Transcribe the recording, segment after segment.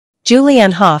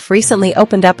Julianne Hough recently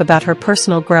opened up about her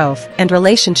personal growth and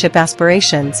relationship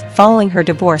aspirations following her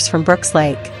divorce from Brooks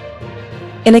Laich.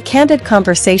 In a candid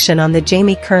conversation on the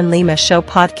Jamie Kern Lima Show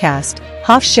podcast,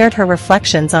 Hough shared her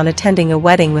reflections on attending a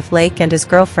wedding with Laich and his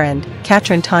girlfriend,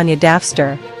 Katrín Tanja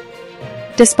Davíðsdóttir.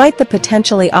 Despite the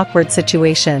potentially awkward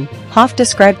situation, Hough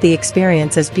described the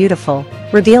experience as beautiful,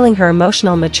 revealing her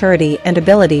emotional maturity and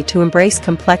ability to embrace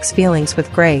complex feelings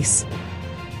with grace.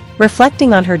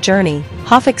 Reflecting on her journey,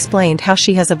 Hough explained how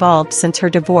she has evolved since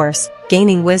her divorce,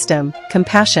 gaining wisdom,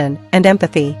 compassion, and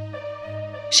empathy.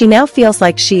 She now feels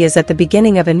like she is at the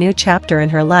beginning of a new chapter in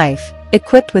her life,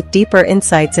 equipped with deeper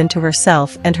insights into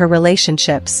herself and her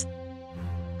relationships.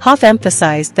 Hough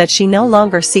emphasized that she no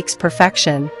longer seeks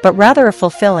perfection, but rather a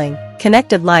fulfilling,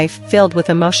 connected life filled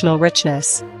with emotional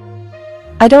richness.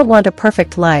 "I don't want a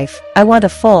perfect life, I want a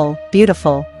full,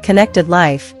 beautiful, connected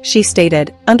life," she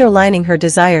stated, underlining her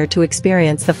desire to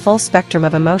experience the full spectrum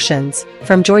of emotions,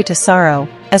 from joy to sorrow,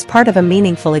 as part of a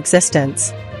meaningful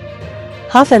existence.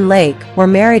 Hough and Laich were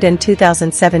married in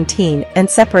 2017 and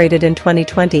separated in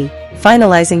 2020,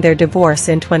 finalizing their divorce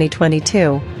in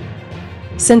 2022.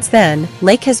 Since then,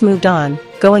 Laich has moved on,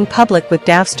 going public with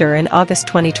Davíðsdóttir in August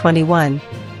 2021.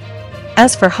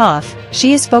 As for Hough,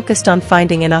 she is focused on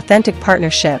finding an authentic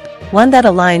partnership, one that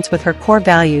aligns with her core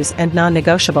values and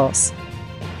non-negotiables.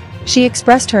 She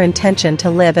expressed her intention to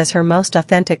live as her most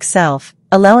authentic self,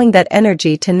 allowing that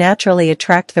energy to naturally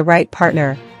attract the right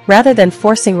partner, rather than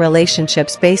forcing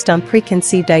relationships based on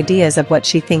preconceived ideas of what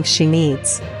she thinks she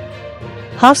needs.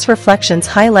 Hough's reflections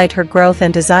highlight her growth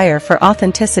and desire for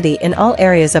authenticity in all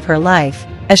areas of her life,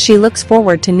 as she looks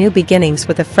forward to new beginnings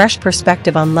with a fresh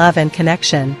perspective on love and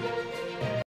connection.